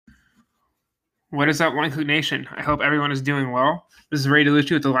What is up, Line Cook Nation? I hope everyone is doing well. This is Ray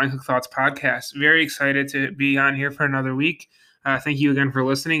DeLucci with the Line Cook Thoughts podcast. Very excited to be on here for another week. Thank you again for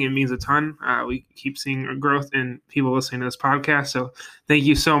listening. It means a ton. We keep seeing growth in people listening to this podcast. So thank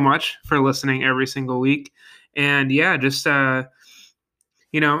you so much for listening every single week. And yeah, just,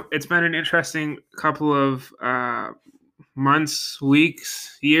 it's been an interesting couple of months,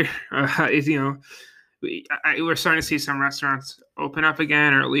 weeks, year. We're starting to see some restaurants open up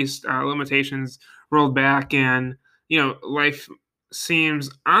again, or at least limitations rolled back, and life seems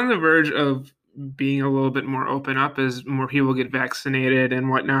on the verge of being a little bit more open up as more people get vaccinated and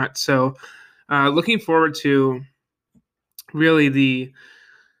whatnot. So, looking forward to really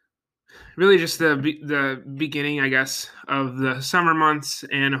just the beginning, I guess, of the summer months,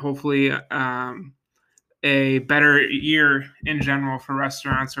 and hopefully a better year in general for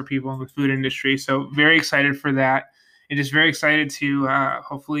restaurants or people in the food industry. So very excited for that, and just very excited to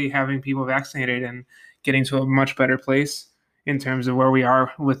hopefully having people vaccinated and getting to a much better place in terms of where we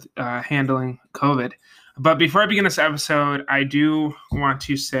are with handling COVID. But before I begin this episode, I do want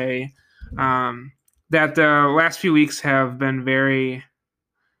to say that the last few weeks have been they've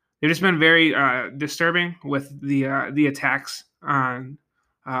just been very disturbing with the attacks on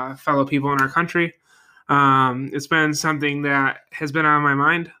fellow people in our country. It's been something that has been on my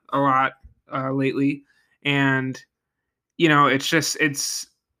mind a lot lately, and it's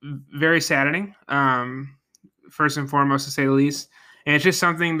very saddening. First and foremost, to say the least, and it's just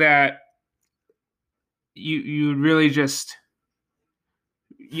something that you really just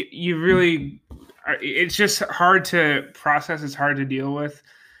you really it's just hard to process. It's hard to deal with,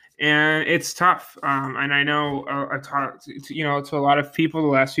 and it's tough. And I know I've talked to a lot of people the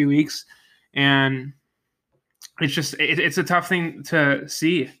last few weeks, and it's a tough thing to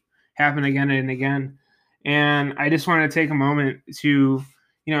see happen again and again. And I just wanted to take a moment to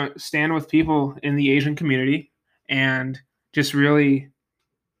stand with people in the Asian community and just really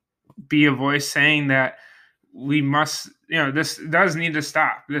be a voice saying that we must, this does need to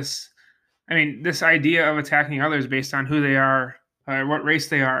stop. This idea of attacking others based on who they are, what race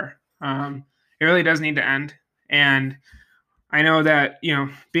they are, it really does need to end. And I know that,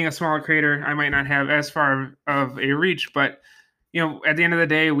 being a smaller creator, I might not have as far of a reach, but, at the end of the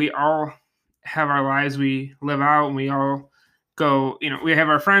day, we all have our lives we live out, and we all go, we have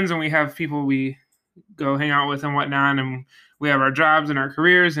our friends and we have people we go hang out with and whatnot. And we have our jobs and our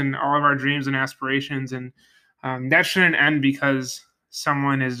careers and all of our dreams and aspirations. And that shouldn't end because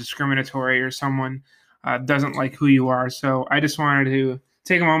someone is discriminatory or someone doesn't like who you are. So I just wanted to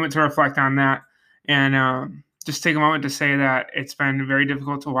take a moment to reflect on that, and just take a moment to say that it's been very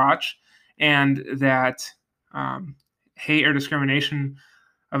difficult to watch, and that hate or discrimination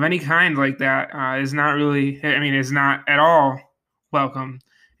of any kind like that is not at all welcome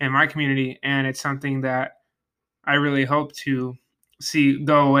in my community. And it's something that I really hope to see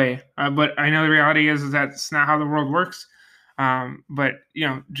go away. But I know the reality is that's not how the world works. But,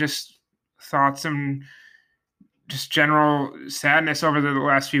 just thoughts and just general sadness over the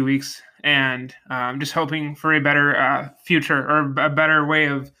last few weeks, and just hoping for a better future, or a better way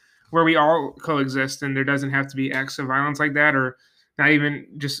of where we all coexist, and there doesn't have to be acts of violence like that, or not even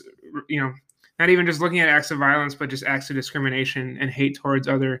just looking at acts of violence, but just acts of discrimination and hate towards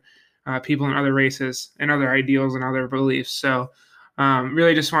other people and other races and other ideals and other beliefs. So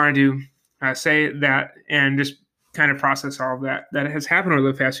really just wanted to say that, and just kind of process all of that has happened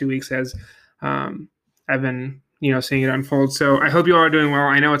over the past few weeks as I've been seeing it unfold. So I hope you all are doing well.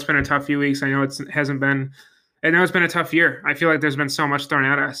 I know it's been a tough few weeks. I know it's been a tough year. I feel like there's been so much thrown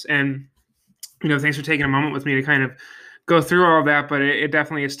at us, and thanks for taking a moment with me to kind of go through all of that. But it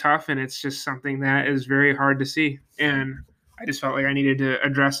definitely is tough, and it's just something that is very hard to see, and I just felt like I needed to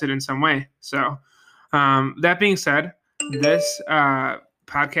address it in some way. So that being said, this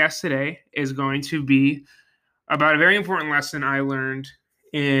podcast today is going to be about a very important lesson I learned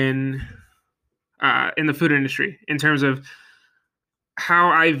in the food industry, in terms of how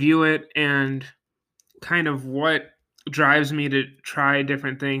I view it and kind of what drives me to try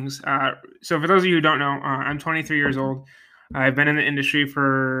different things. So for those of you who don't know, I'm 23 years old. I've been in the industry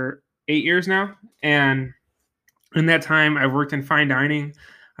for 8 years now, and in that time, I've worked in fine dining.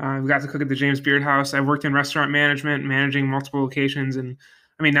 I've got to cook at the James Beard House. I've worked in restaurant management, managing multiple locations, and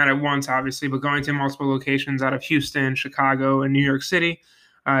not at once, obviously, but going to multiple locations out of Houston, Chicago, and New York City.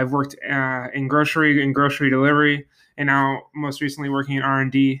 I've worked in grocery delivery, and now most recently working in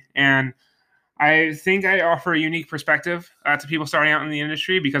R&D. And I think I offer a unique perspective to people starting out in the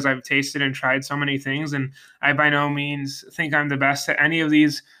industry, because I've tasted and tried so many things, and I by no means think I'm the best at any of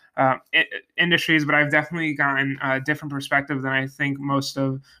these industries, but I've definitely gotten a different perspective than I think most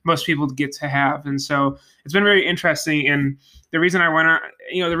people get to have. And so it's been very interesting. And the reason I went on,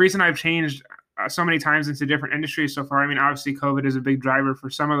 the reason I've changed so many times into different industries so far, I mean, obviously COVID is a big driver for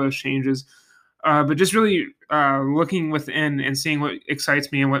some of those changes, but just really looking within and seeing what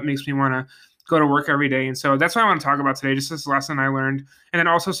excites me and what makes me want to go to work every day. And so that's what I want to talk about today, just this lesson I learned, and then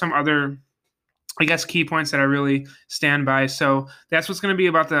also some other, I guess, key points that I really stand by. So that's what's going to be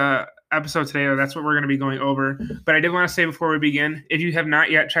about the episode today, or that's what we're going to be going over. But I did want to say before we begin, if you have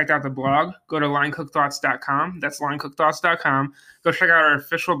not yet checked out the blog, go to linecookthoughts.com. That's linecookthoughts.com. Go check out our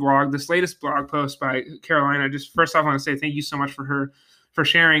official blog, this latest blog post by Carolina. Just first off, I want to say thank you so much for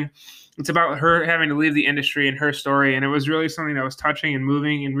sharing. It's about her having to leave the industry and her story. And it was really something that was touching and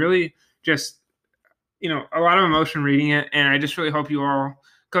moving and really just, a lot of emotion reading it. And I just really hope you all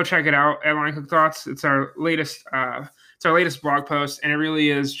go check it out at Line Cook Thoughts. It's our latest blog post, and it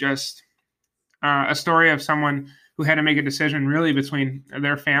really is just a story of someone who had to make a decision really between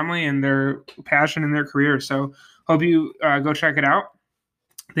their family and their passion and their career. So hope you go check it out.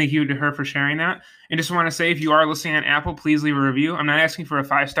 Thank you to her for sharing that. And just want to say, if you are listening on Apple, please leave a review. I'm not asking for a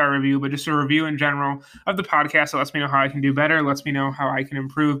 5-star review, but just a review in general of the podcast. That lets me know how I can do better, lets me know how I can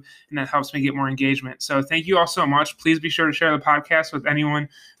improve, and that helps me get more engagement. So thank you all so much. Please be sure to share the podcast with anyone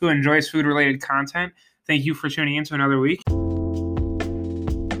who enjoys food-related content. Thank you for tuning in to another week.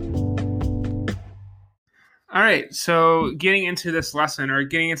 All right, so getting into this lesson, or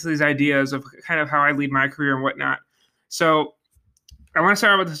getting into these ideas of kind of how I lead my career and whatnot. So I want to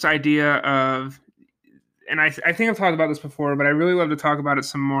start out with this idea of, and I think I've talked about this before, but I really love to talk about it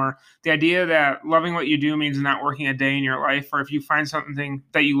some more. The idea that loving what you do means not working a day in your life, or if you find something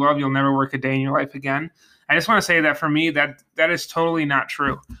that you love, you'll never work a day in your life again. I just want to say that for me, that is totally not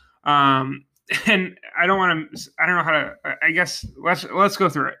true. And I don't know how to, I guess, let's go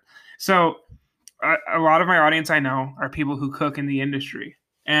through it. So a lot of my audience I know are people who cook in the industry.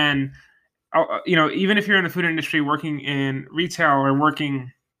 And even if you're in the food industry working in retail or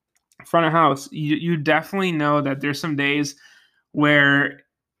working front of house, you definitely know that there's some days where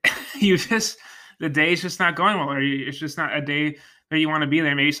the day is just not going well, or it's just not a day that you want to be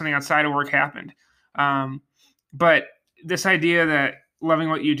there. Maybe something outside of work happened. But this idea that loving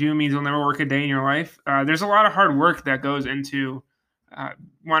what you do means you'll never work a day in your life, there's a lot of hard work that goes into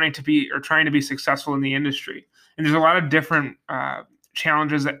wanting to be or trying to be successful in the industry. And there's a lot of different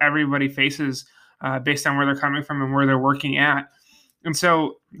challenges that everybody faces based on where they're coming from and where they're working at. And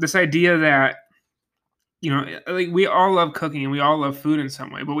so this idea that, like, we all love cooking and we all love food in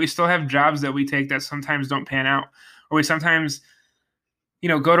some way, but we still have jobs that we take that sometimes don't pan out, or we sometimes,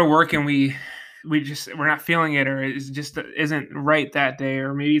 go to work and we're not feeling it, or it just isn't right that day,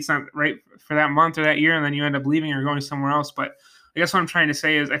 or maybe it's not right for that month or that year, and then you end up leaving or going somewhere else. But I guess what I'm trying to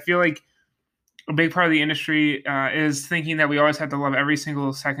say is I feel like a big part of the industry is thinking that we always have to love every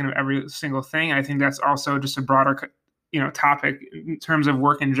single second of every single thing. I think that's also just a broader, topic in terms of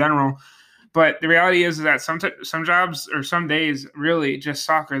work in general. But the reality is that some jobs or some days really just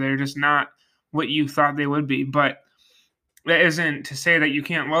suck, or they're just not what you thought they would be. But that isn't to say that you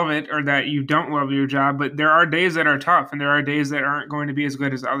can't love it or that you don't love your job. But there are days that are tough, and there are days that aren't going to be as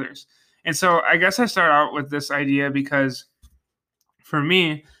good as others. And so I guess I start out with this idea because for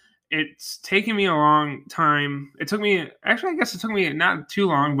me, it's taken me a long time. I guess it took me not too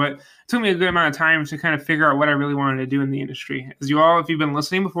long, but it took me a good amount of time to kind of figure out what I really wanted to do in the industry. If you've been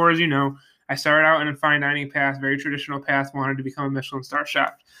listening before, as you know, I started out in a fine dining path, very traditional path, wanted to become a Michelin star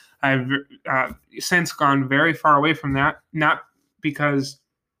chef. I've since gone very far away from that, not because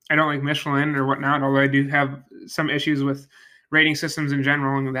I don't like Michelin or whatnot, although I do have some issues with rating systems in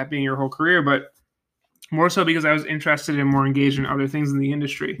general and that being your whole career, but more so because I was interested and more engaged in other things in the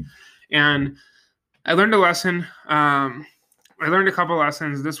industry. And I learned a lesson. I learned a couple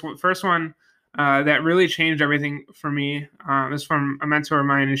lessons. This first one that really changed everything for me. This is from a mentor of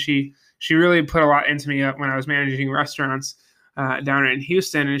mine, and she really put a lot into me when I was managing restaurants down in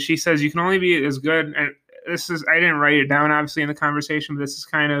Houston. And she says, you can only be as good. And I didn't write it down, obviously, in the conversation, but this is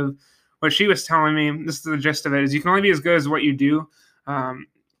kind of what she was telling me. This is the gist of it, is you can only be as good as what you do.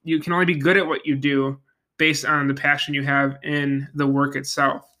 You can only be good at what you do based on the passion you have in the work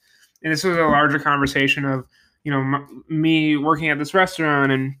itself. And this was a larger conversation of, me working at this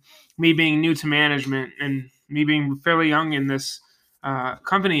restaurant and me being new to management and me being fairly young in this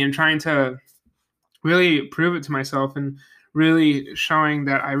company and trying to really prove it to myself and really showing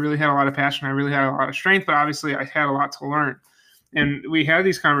that I really had a lot of passion. I really had a lot of strength, but obviously I had a lot to learn. And we had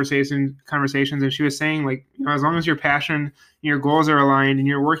these conversations, and she was saying, like, as long as your passion and your goals are aligned and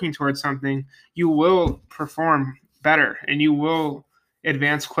you're working towards something, you will perform better and you will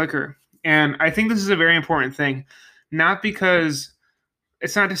advance quicker. And I think this is a very important thing, not because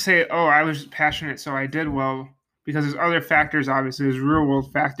it's not to say, oh, I was passionate, so I did well, because there's other factors, obviously, there's real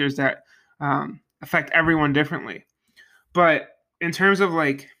world factors that affect everyone differently. But in terms of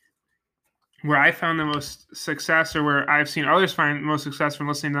like where I found the most success, or where I've seen others find the most success from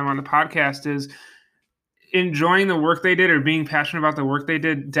listening to them on the podcast, is enjoying the work they did or being passionate about the work they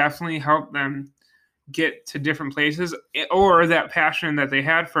did definitely helped them get to different places, or that passion that they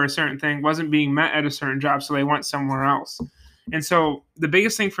had for a certain thing wasn't being met at a certain job, so they went somewhere else. And so the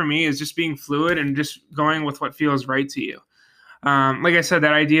biggest thing for me is just being fluid and just going with what feels right to you. Like I said,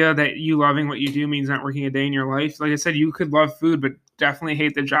 that idea that you loving what you do means not working a day in your life. Like I said, you could love food, but definitely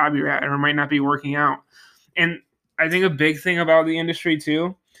hate the job you're at, or might not be working out. And I think a big thing about the industry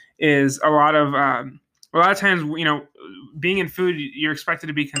too is a lot of times, being in food, you're expected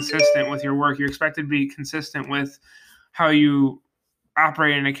to be consistent with your work. You're expected to be consistent with how you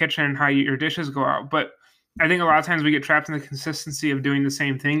operate in a kitchen and how your dishes go out. But I think a lot of times we get trapped in the consistency of doing the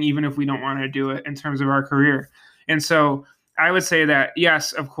same thing, even if we don't want to do it in terms of our career. And so I would say that,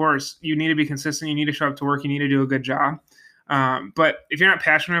 yes, of course, you need to be consistent. You need to show up to work. You need to do a good job. But if you're not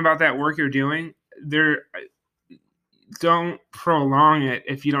passionate about that work you're doing, don't prolong it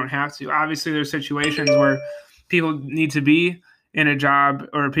if you don't have to. Obviously, there's situations where people need to be in a job,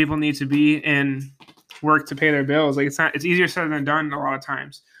 or people need to be in work to pay their bills. Like it's easier said than done a lot of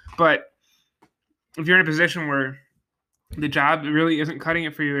times. But if you're in a position where the job really isn't cutting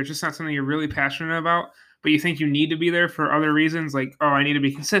it for you, it's just not something you're really passionate about, but you think you need to be there for other reasons, like, oh, I need to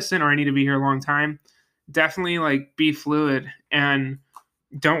be consistent, or I need to be here a long time, definitely like be fluid and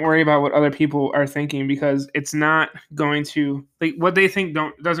don't worry about what other people are thinking, because it's not going to, like, what they think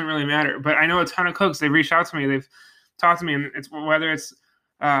doesn't really matter. But I know a ton of cooks, they've reached out to me, they've talked to me, and it's whether it's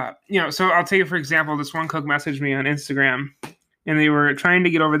so I'll take it for example. This one cook messaged me on Instagram, and they were trying to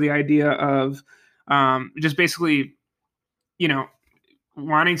get over the idea of just basically,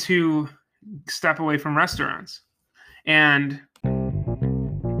 wanting to step away from restaurants. And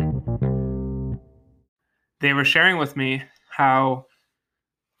they were sharing with me how,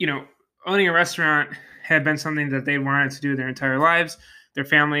 owning a restaurant had been something that they wanted to do their entire lives. Their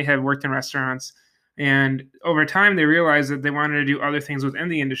family had worked in restaurants. And over time, they realized that they wanted to do other things within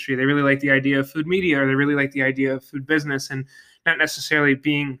the industry. They really liked the idea of food media, or they really liked the idea of food business, and not necessarily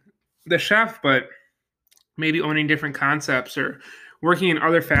being the chef, but maybe owning different concepts or working in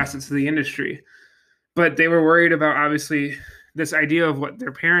other facets of the industry. But they were worried about, obviously, this idea of what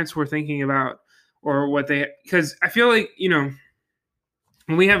their parents were thinking about, or because I feel like,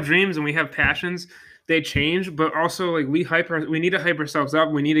 when we have dreams and we have passions, they change, but also like we need to hype ourselves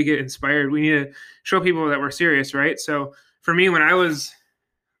up. We need to get inspired. We need to show people that we're serious, right? So for me, when I was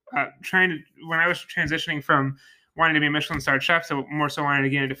transitioning from wanting to be a Michelin-starred chef to more so wanting to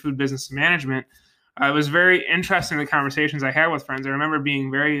get into food business and management, it was very interesting, the conversations I had with friends. I remember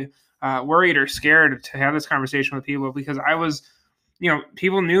being very worried or scared to have this conversation with people, because I was,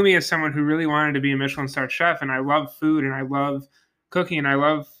 people knew me as someone who really wanted to be a Michelin-starred chef, and I love food, and I love cooking, and I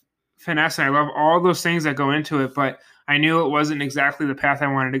love finesse, and I love all those things that go into it. But I knew it wasn't exactly the path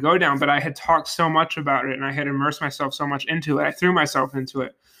I wanted to go down. But I had talked so much about it, and I had immersed myself so much into it. I threw myself into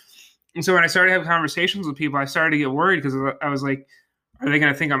it. And so when I started having conversations with people, I started to get worried, because I was like, are they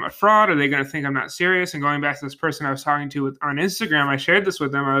going to think I'm a fraud? Are they going to think I'm not serious? And going back to this person I was talking to on Instagram, I shared this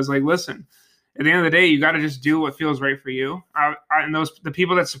with them. I was like, listen, at the end of the day, you got to just do what feels right for you. And the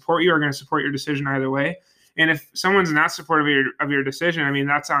people that support you are going to support your decision either way. And if someone's not supportive of your decision, I mean,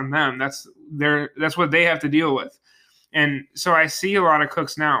 that's on them. That's what they have to deal with. And so I see a lot of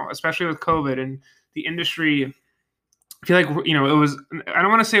cooks now, especially with COVID and the industry. I feel like, it was, I don't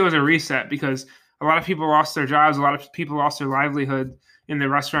want to say it was a reset, because a lot of people lost their jobs. A lot of people lost their livelihood in the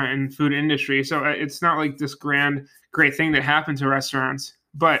restaurant and food industry. So it's not like this great thing that happened to restaurants,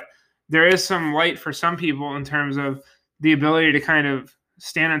 but there is some light for some people in terms of the ability to kind of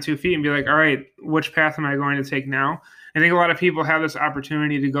stand on 2 feet and be like, all right, which path am I going to take now? I think a lot of people have this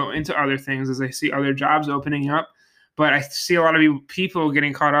opportunity to go into other things as they see other jobs opening up. But I see a lot of people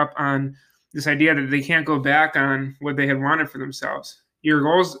getting caught up on this idea that they can't go back on what they had wanted for themselves. Your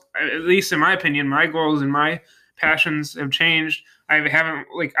goals, at least in my opinion, my goals and my passions have changed.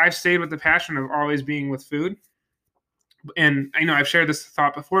 I've stayed with the passion of always being with food. And I know I've shared this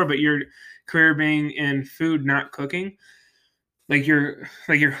thought before, but your career being in food, not cooking, my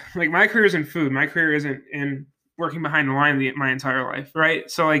career is in food. My career isn't in working behind the line my entire life, right?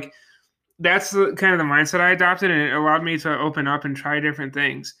 So like that's kind of the mindset I adopted, and it allowed me to open up and try different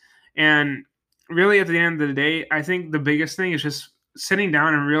things. And really, at the end of the day, I think the biggest thing is just sitting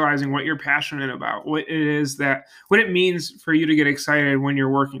down and realizing what you're passionate about, what it means for you to get excited when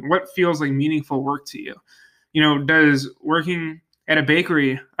you're working, what feels like meaningful work to you. Does working at a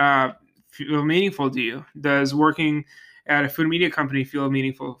bakery feel meaningful to you? Does working at a food media company feel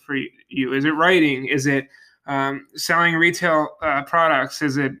meaningful for you? Is it writing? Is it selling retail products?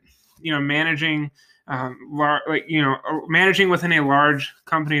 Is it managing managing within a large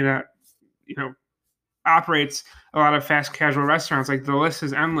company that operates a lot of fast casual restaurants? Like, the list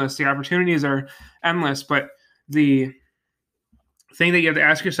is endless, the opportunities are endless, but the thing that you have to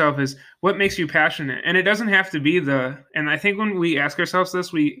ask yourself is, what makes you passionate? And it doesn't have to be and I think when we ask ourselves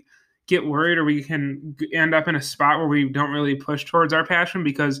this, we get worried, or we can end up in a spot where we don't really push towards our passion,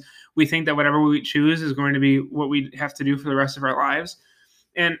 because we think that whatever we choose is going to be what we have to do for the rest of our lives.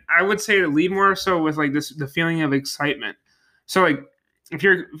 And I would say to lead more so with the feeling of excitement. So if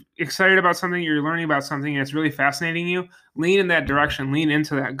you're excited about something, you're learning about something, and it's really fascinating you, lean in that direction, lean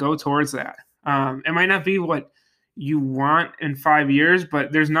into that, go towards that. It might not be what you want in 5 years,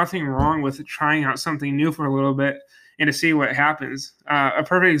 but there's nothing wrong with trying out something new for a little bit and to see what happens. A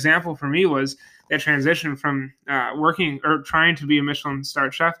perfect example for me was that transition from working or trying to be a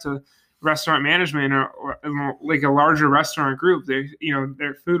Michelin-starred chef to restaurant management, or like a larger restaurant group.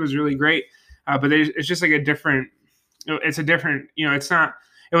 Their food was really great, but it's just like a different. It's a different. It's not.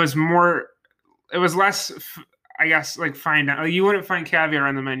 It was more. It was less. I guess like fine. Like, you wouldn't find caviar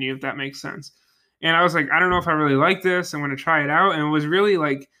on the menu, if that makes sense. And I was like, I don't know if I really like this. I'm going to try it out. And it was really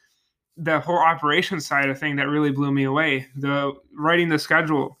like the whole operations side of thing that really blew me away. The writing the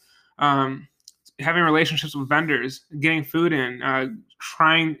schedule, having relationships with vendors, getting food in,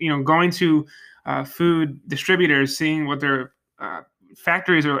 going to food distributors, seeing what their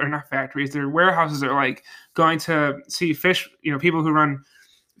factories or not factories, their warehouses are like, going to see fish, people who run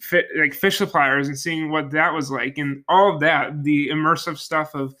fish suppliers, and seeing what that was like, and all of that, the immersive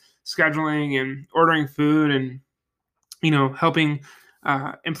stuff of scheduling and ordering food and helping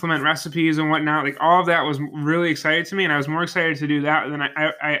implement recipes and whatnot. Like, all of that was really exciting to me, and I was more excited to do that than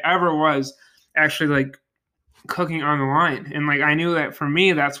I ever was actually like cooking on the line. And like, I knew that for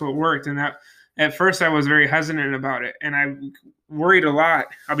me, that's what worked. And that at first I was very hesitant about it, and I worried a lot.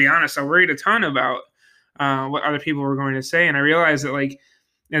 I'll be honest, I worried a ton about what other people were going to say, and I realized that like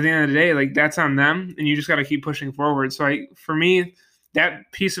at the end of the day, like, that's on them, and you just got to keep pushing forward. So for me,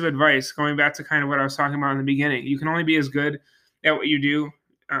 that piece of advice, going back to kind of what I was talking about in the beginning, you can only be as good at what you do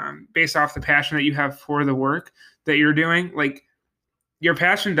based off the passion that you have for the work that you're doing. Like, your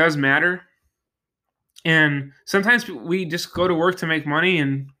passion does matter. And sometimes we just go to work to make money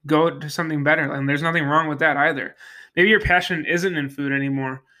and go to something better. And there's nothing wrong with that either. Maybe your passion isn't in food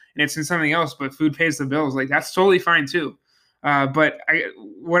anymore and it's in something else, but food pays the bills. Like, that's totally fine too. But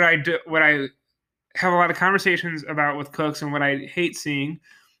what I have a lot of conversations about with cooks, and what I hate seeing,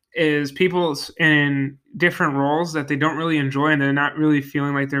 is people in different roles that they don't really enjoy, and they're not really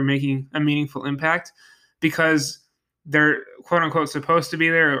feeling like they're making a meaningful impact because they're quote unquote supposed to be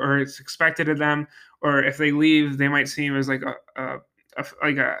there, or it's expected of them, or if they leave, they might seem as like a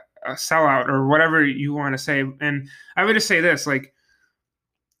sellout, or whatever you want to say. And I would just say this, like,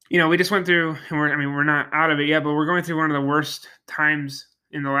 we just went through, and we're not out of it yet, but we're going through one of the worst times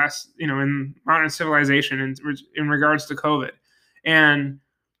in the last, in modern civilization in regards to COVID. And,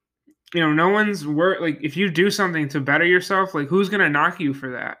 no one's like, if you do something to better yourself, like, who's going to knock you for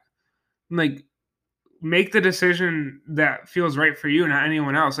that? Like, make the decision that feels right for you, not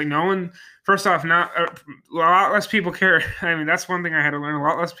anyone else. Like, no one, first off, not a lot less people care. That's one thing I had to learn. A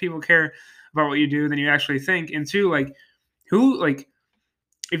lot less people care about what you do than you actually think. And two, like,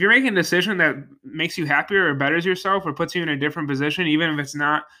 if you're making a decision that makes you happier or betters yourself or puts you in a different position, even if it's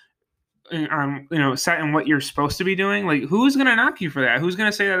not, set in what you're supposed to be doing, like, who's going to knock you for that? Who's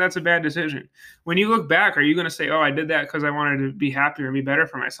going to say that that's a bad decision? When you look back, are you going to say, oh, I did that because I wanted to be happier and be better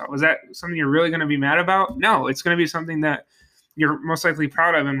for myself? Was that something you're really going to be mad about? No, it's going to be something that you're most likely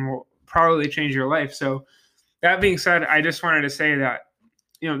proud of and will probably change your life. So that being said, I just wanted to say that,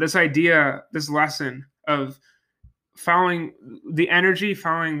 this lesson of following the energy,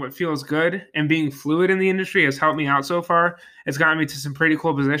 following what feels good, and being fluid in the industry has helped me out so far. It's gotten me to some pretty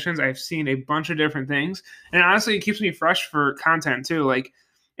cool positions. I've seen a bunch of different things, and honestly, it keeps me fresh for content too. Like,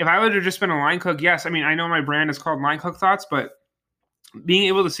 if I would have just been a line cook, yes, I know my brand is called Line Cook Thoughts, but being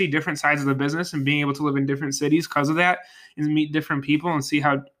able to see different sides of the business and being able to live in different cities because of that, and meet different people and see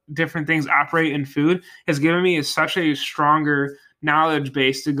how different things operate in food, has given me such a stronger knowledge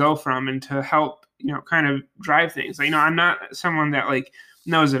base to go from and to help kind of drive things. Like, I'm not someone that like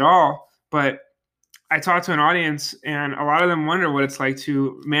knows it all, but I talk to an audience, and a lot of them wonder what it's like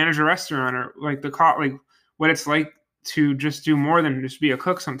to manage a restaurant, or like what it's like to just do more than just be a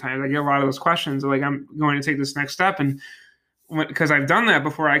cook sometimes. I get a lot of those questions like, I'm going to take this next step, and because I've done that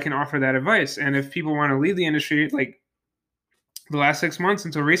before, I can offer that advice. And if people want to leave the industry, like the last 6 months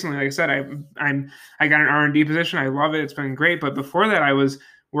until recently, like I said, I got an R&D position. I love it. It's been great. But before that, I was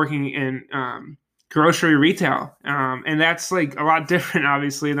working in grocery retail, and that's like a lot different,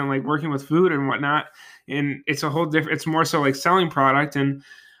 obviously, than like working with food and whatnot. And it's a whole different. It's more so like selling product. And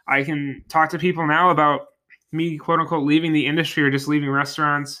I can talk to people now about me, quote unquote, leaving the industry or just leaving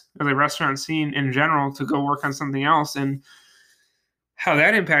restaurants or the restaurant scene in general to go work on something else, and how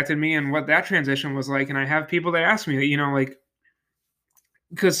that impacted me and what that transition was like. And I have people that ask me, like,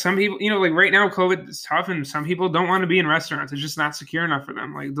 because some people, like right now, COVID is tough, and some people don't want to be in restaurants. It's just not secure enough for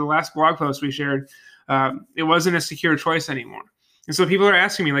them. Like the last blog post we shared, it wasn't a secure choice anymore. And so people are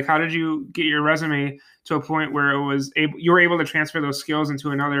asking me, like, how did you get your resume to a point where you were able to transfer those skills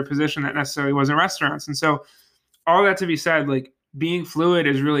into another position that necessarily wasn't restaurants? And so all that to be said, like, being fluid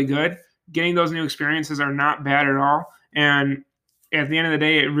is really good. Getting those new experiences are not bad at all. And at the end of the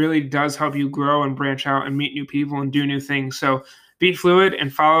day, it really does help you grow and branch out and meet new people and do new things. So be fluid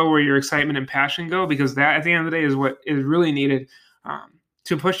and follow where your excitement and passion go, because that at the end of the day is what is really needed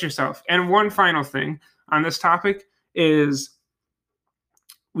to push yourself. And one final thing on this topic is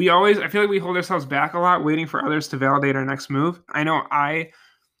I feel like we hold ourselves back a lot waiting for others to validate our next move. I know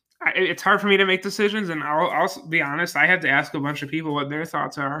it's hard for me to make decisions, and I'll be honest, I have to ask a bunch of people what their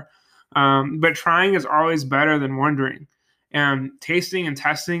thoughts are. But trying is always better than wondering. And tasting and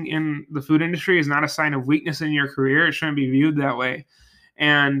testing in the food industry is not a sign of weakness in your career. It shouldn't be viewed that way.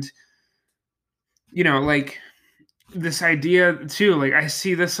 And, like this idea too, like I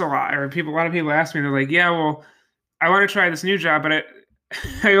see this a lot, or a lot of people ask me, they're like, yeah, well, I want to try this new job, but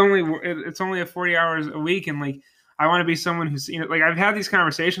it's only a 40 hours a week. And like, I want to be someone who's, like I've had these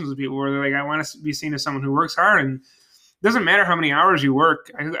conversations with people where they're like, I want to be seen as someone who works hard, and it doesn't matter how many hours you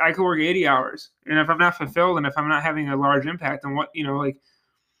work. I could work 80 hours. And if I'm not fulfilled and if I'm not having a large impact on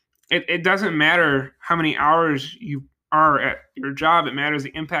it doesn't matter how many hours you are at your job. It matters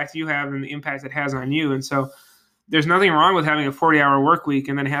the impact you have and the impact it has on you. And so there's nothing wrong with having a 40-hour work week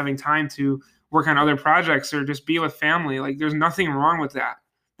and then having time to work on other projects or just be with family. Like there's nothing wrong with that.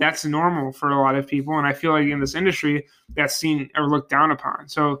 That's normal for a lot of people. And I feel like in this industry that's seen or looked down upon.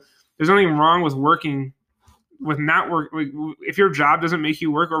 So there's nothing wrong with working with not work. Like, if your job doesn't make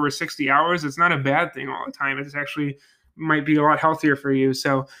you work over 60 hours, it's not a bad thing all the time. It's actually might be a lot healthier for you.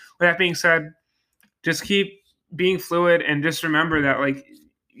 So with that being said, just keep being fluid and just remember that like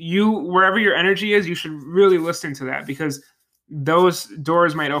wherever your energy is, you should really listen to that, because those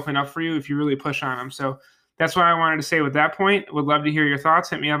doors might open up for you if you really push on them. So that's what I wanted to say with that point. Would love to hear your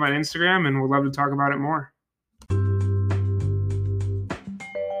thoughts. Hit me up on Instagram and we'd love to talk about it more.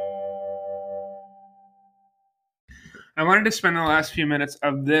 I wanted to spend the last few minutes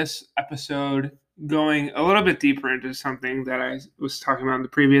of this episode going a little bit deeper into something that I was talking about in the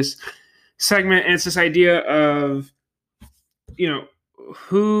previous segment. And it's this idea of,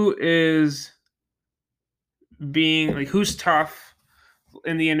 who is being like, who's tough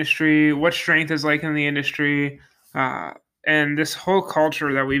in the industry, what strength is like in the industry, and this whole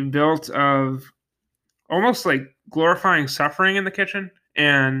culture that we've built of almost like glorifying suffering in the kitchen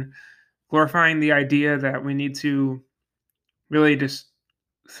and glorifying the idea that we need to really just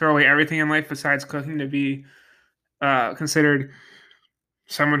throw away everything in life besides cooking to be considered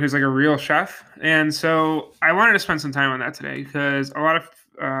someone who's like a real chef. And so I wanted to spend some time on that today, because a lot of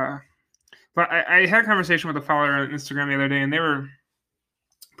but I had a conversation with a follower on Instagram the other day, and they were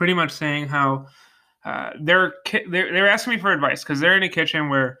pretty much saying how they're asking me for advice because they're in a kitchen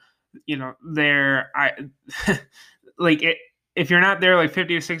where if you're not there like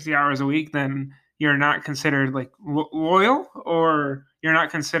 50 to 60 hours a week, then you're not considered like loyal, or you're not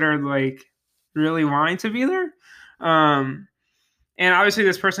considered like really wanting to be there. And obviously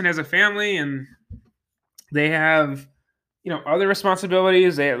this person has a family and they have, other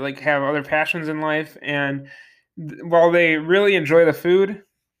responsibilities. They like have other passions in life. And while they really enjoy the food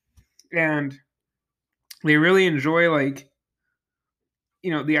and they really enjoy like,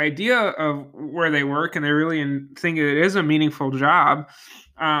 the idea of where they work, and they really think it is a meaningful job,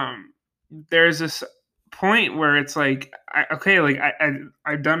 there's this point where it's like,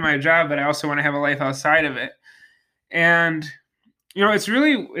 I've done my job, but I also want to have a life outside of it. And, it's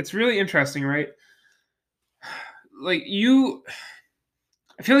really interesting, right? Like I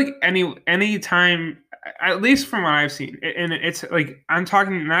feel like any time, at least from what I've seen, and it's like, I'm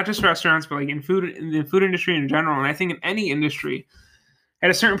talking not just restaurants, but like in the food industry in general. And I think in any industry,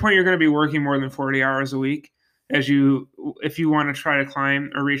 at a certain point, you're going to be working more than 40 hours a week if you want to try to climb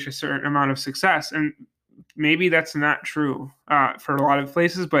or reach a certain amount of success. And maybe that's not true for a lot of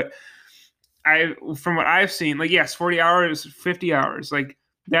places, but from what I've seen, like, yes, 40 hours, 50 hours, like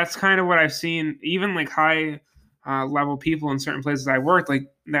that's kind of what I've seen. Even like high level people in certain places I worked, like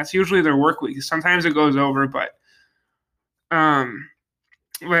that's usually their work week. Sometimes it goes over, um,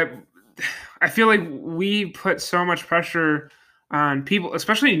 but I feel like we put so much pressure on people,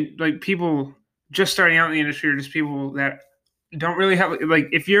 especially like people just starting out in the industry, or just people that don't really have, like,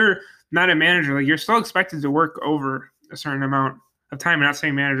 if you're not a manager, like you're still expected to work over a certain amount of time. I'm not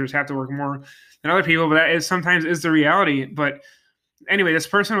saying managers have to work more than other people, but that is sometimes is the reality. But anyway, this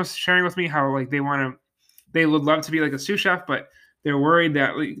person was sharing with me how like they would love to be like a sous chef, but they're worried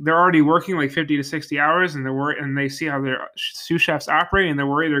that like, they're already working like 50 to 60 hours, and they're worried, and they see how their sous chefs operate, and they're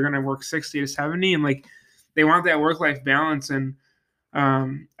worried they're going to work 60 to 70, and like they want that work-life balance. And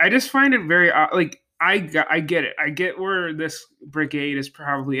I just find it very like I get it. I get where this brigade is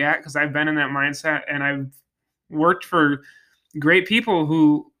probably at, because I've been in that mindset, and I've worked for great people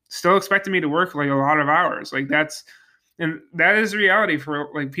who still expected me to work like a lot of hours. Like that is reality for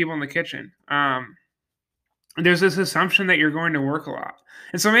like people in the kitchen. There's this assumption that you're going to work a lot.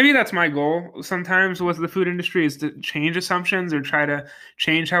 And so maybe that's my goal sometimes with the food industry, is to change assumptions, or try to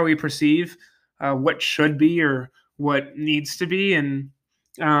change how we perceive what should be or what needs to be. And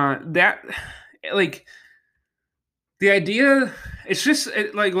that, like, the idea, it's just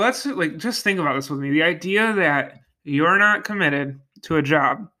like, let's like just think about this with me. The idea that you're not committed to a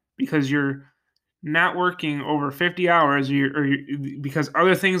job because you're not working over 50 hours, because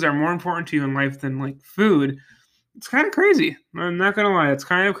other things are more important to you in life than like food, it's kind of crazy. I'm not gonna lie, it's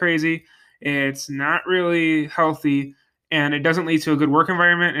kind of crazy. It's not really healthy, and it doesn't lead to a good work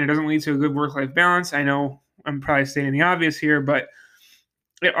environment, and it doesn't lead to a good work-life balance. I know I'm probably stating the obvious here, but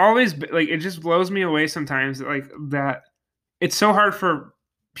it always, like, it just blows me away sometimes, like, that it's so hard for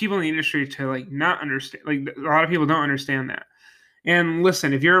people in the industry to like not understand. Like, a lot of people don't understand that. And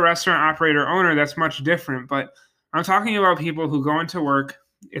listen, if you're a restaurant operator owner, that's much different. But I'm talking about people who go into work.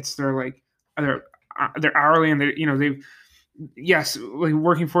 It's their like they're hourly, and they've, yes, like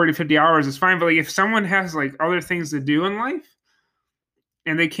working 40 to 50 hours is fine. But like if someone has like other things to do in life,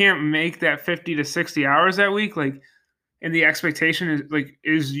 and they can't make that 50 to 60 hours that week, like, and the expectation is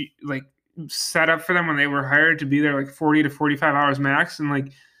like set up for them when they were hired to be there like 40 to 45 hours max, and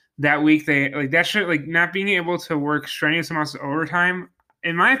like that week they like that shit, like not being able to work strenuous amounts of overtime,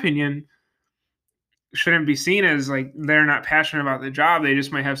 in my opinion, shouldn't be seen as like they're not passionate about the job. They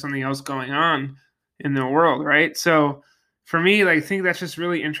just might have something else going on in the world, right? So for me, like, I think that's just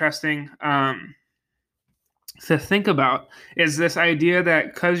really interesting to think about, is this idea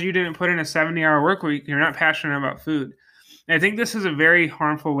that because you didn't put in a 70-hour work week, you're not passionate about food. And I think this is a very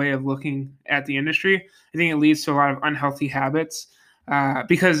harmful way of looking at the industry. I think it leads to a lot of unhealthy habits,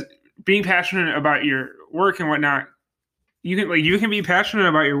 because being passionate about your work and whatnot, you can be passionate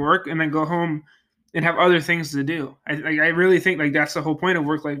about your work and then go home and have other things to do. I really think like that's the whole point of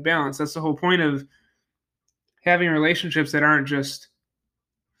work-life balance. That's the whole point of having relationships that aren't just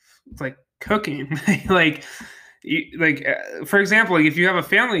like cooking. Like, for example, like if you have a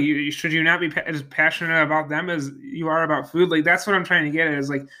family, should you not be as passionate about them as you are about food? Like, that's what I'm trying to get at, is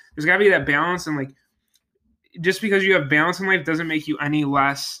like there's got to be that balance. And like, just because you have balance in life doesn't make you any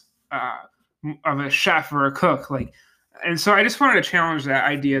less of a chef or a cook. Like, and so I just wanted to challenge that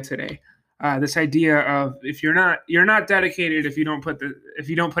idea today. This idea of, if you're not dedicated, if you don't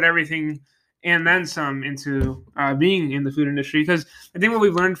put everything and then some into being in the food industry, because I think what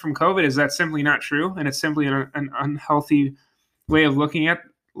we've learned from COVID is that's simply not true, and it's simply an unhealthy way of looking at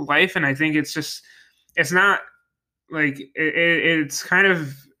life. And I think it's not like it's kind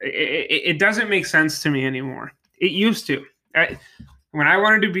of it doesn't make sense to me anymore. It used to. When I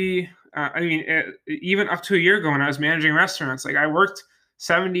wanted to be, even up to a year ago when I was managing restaurants, like I worked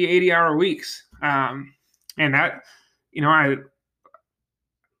 70, 80-hour weeks. And that,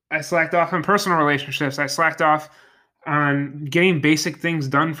 I slacked off on personal relationships. I slacked off on getting basic things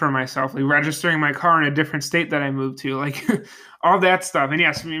done for myself, like registering my car in a different state that I moved to, like all that stuff. And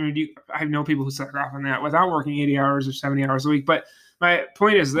yes, I know people who slack off on that without working 80 hours or 70 hours a week. But my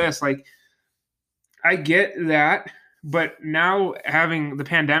point is this, like, I get that, but now having the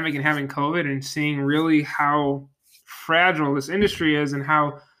pandemic and having COVID and seeing really how fragile this industry is, and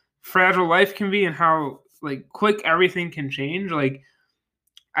how fragile life can be, and how like quick everything can change, like,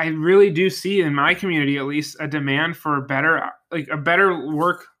 I really do see in my community, at least, a demand for a better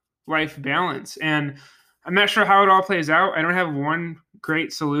work-life balance. And I'm not sure how it all plays out. I don't have one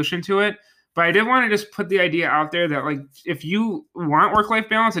great solution to it, But I did want to just put the idea out there that, like, if you want work-life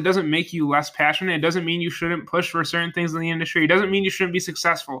balance, it doesn't make you less passionate. It doesn't mean you shouldn't push for certain things in the industry. It doesn't mean you shouldn't be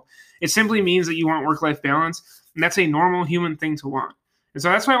successful. It simply means that you want work-life balance, and that's a normal human thing to want. And so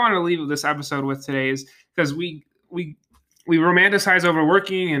that's what I wanted to leave this episode with today, is because we romanticize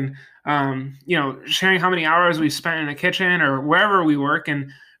overworking and sharing how many hours we spent in the kitchen or wherever we work. And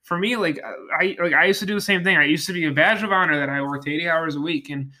for me, I used to do the same thing. I used to be a badge of honor that I worked 80 hours a week,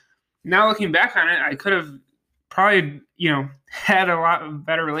 and now looking back on it, I could have probably, had a lot of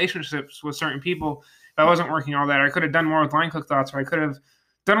better relationships with certain people if I wasn't working all that. I could have done more with Line Cook Thoughts, or I could have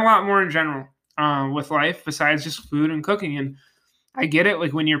done a lot more in general with life besides just food and cooking. And I get it.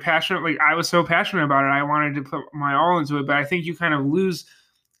 Like, when you're passionate, like I was so passionate about it, I wanted to put my all into it. But I think you kind of lose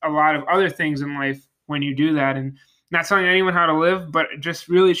a lot of other things in life when you do that. And not telling anyone how to live, but just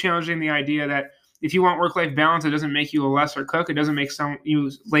really challenging the idea that if you want work-life balance, it doesn't make you a lesser cook. It doesn't make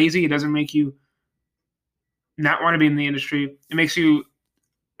you lazy. It doesn't make you not want to be in the industry. It makes you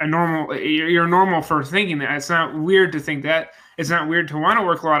you're normal for thinking that. It's not weird to think that. It's not weird to want to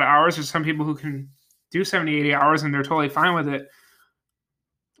work a lot of hours. There's some people who can do 70, 80 hours and they're totally fine with it.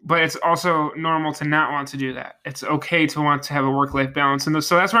 But it's also normal to not want to do that. It's okay to want to have a work-life balance. And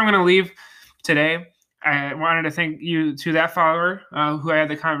so that's where I'm going to leave today. I wanted to thank you to that follower who I had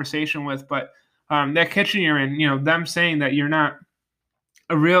the conversation with, but that kitchen you're in, them saying that you're not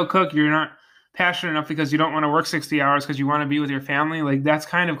a real cook, you're not passionate enough because you don't want to work 60 hours because you want to be with your family, like, that's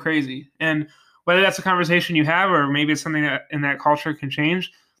kind of crazy. And whether that's a conversation you have, or maybe it's something that in that culture can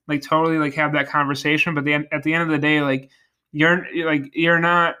change, like, totally, like, have that conversation. But at the end of the day, like, you're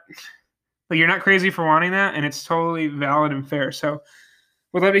not crazy for wanting that, and it's totally valid and fair. So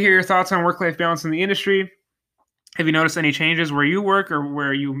would love to hear your thoughts on work-life balance in the industry. Have you noticed any changes where you work or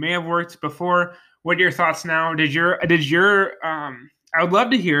where you may have worked before? What are your thoughts now? I would love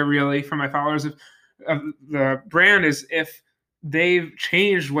to hear, really, from my followers of the brand, is if they've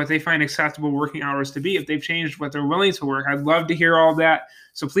changed what they find acceptable working hours to be, if they've changed what they're willing to work. I'd love to hear all that.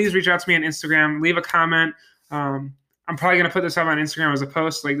 So please reach out to me on Instagram, leave a comment. I'm probably going to put this up on Instagram as a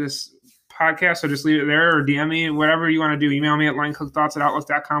post, like this podcast, so just leave it there, or DM me, whatever you want to do. Email me at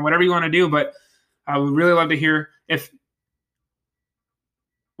linecookthoughts@outlook.com, whatever you want to do. But I would really love to hear if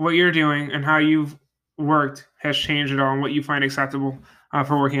what you're doing and how you've worked has changed at all, and what you find acceptable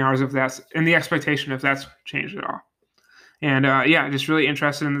for working hours, if that's in the expectation, if that's changed at all. And just really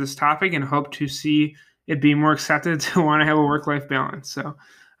interested in this topic and hope to see it be more accepted to want to have a work-life balance. So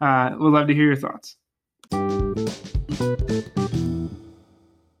we'd love to hear your thoughts.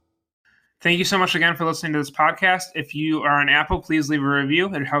 Thank you so much again for listening to this podcast. If you are on Apple, please leave a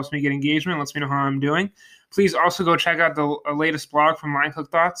review. It helps me get engagement, lets me know how I'm doing. Please also go check out the latest blog from Line Cook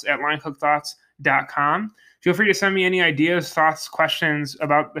Thoughts at linecookthoughts.com. Feel free to send me any ideas, thoughts, questions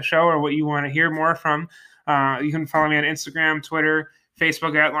about the show, or what you want to hear more from. You can follow me on Instagram, Twitter,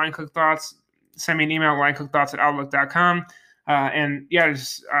 Facebook at Line Cook Thoughts. Send me an email at linecookthoughts@outlook.com.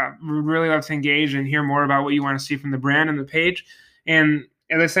 Just really love to engage and hear more about what you want to see from the brand and the page. And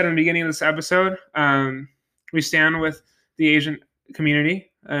as I said in the beginning of this episode, we stand with the Asian community,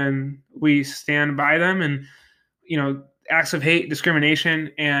 and we stand by them. And, acts of hate,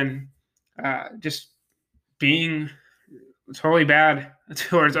 discrimination, and just being totally bad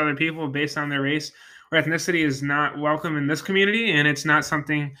towards other people based on their race or ethnicity is not welcome in this community. And it's not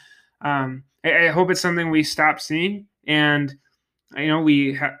something, I hope it's something we stop seeing. And,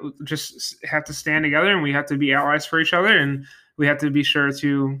 we just have to stand together, and we have to be allies for each other, and we have to be sure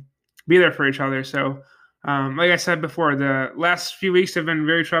to be there for each other. So, like I said before, the last few weeks have been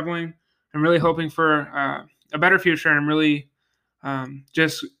very troubling. I'm really hoping for a better future, and I'm really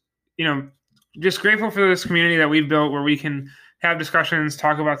just grateful for this community that we've built, where we can have discussions,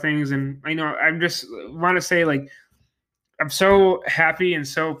 talk about things. And I just want to say, like, I'm so happy and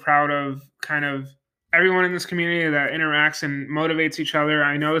so proud of kind of everyone in this community that interacts and motivates each other.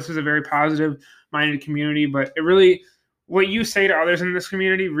 I know this is a very positive-minded community, but it really, what you say to others in this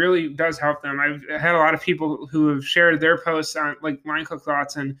community really does help them. I've had a lot of people who have shared their posts on, like, Line Cook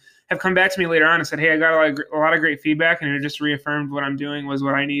Thoughts, and have come back to me later on and said, hey, I got a lot of great feedback, and it just reaffirmed what I'm doing was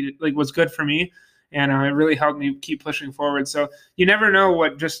what I needed, like, was good for me. And it really helped me keep pushing forward. So you never know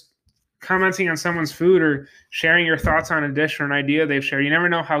what just commenting on someone's food or sharing your thoughts on a dish or an idea they've shared, you never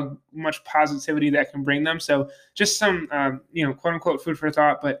know how much positivity that can bring them. So just some, quote unquote food for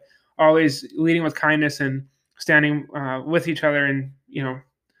thought, but always leading with kindness and standing with each other, and,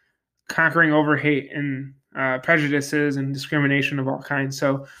 conquering over hate and prejudices and discrimination of all kinds.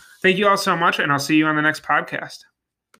 So thank you all so much, and I'll see you on the next podcast.